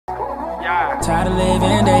Tired of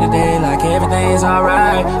living day to day like everything's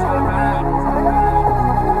alright.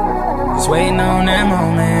 Just waiting on that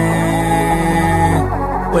moment,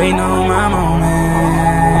 waiting on my moment,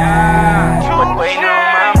 waiting on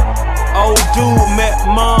my moment. Old dude met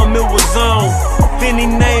mom, it was on. Then he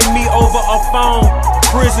named me over a phone.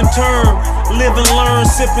 Prison term, live and learn,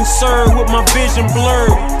 sip and serve with my vision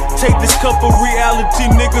blurred. Take this cup of reality,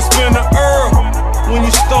 nigga, spin the herb. When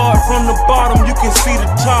you start from the bottom, you can see the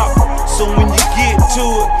top. So when you get to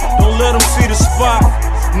it, don't let them see the spot.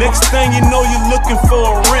 Next thing you know, you're looking for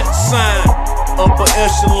a rent sign. Upper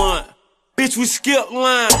echelon, bitch, we skip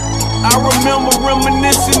line. I remember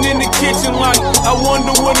reminiscing in the kitchen like, I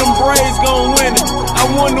wonder when them Braves gon' win it. I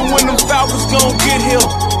wonder when them Falcons gon' get here.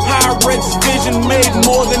 Pyrex vision made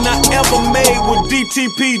more than I ever made with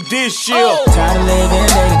DTP this year. Tired of living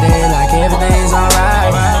day to day like everything's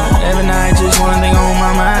alright. Every night just one thing on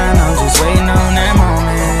my mind, I'm just waiting on that moment.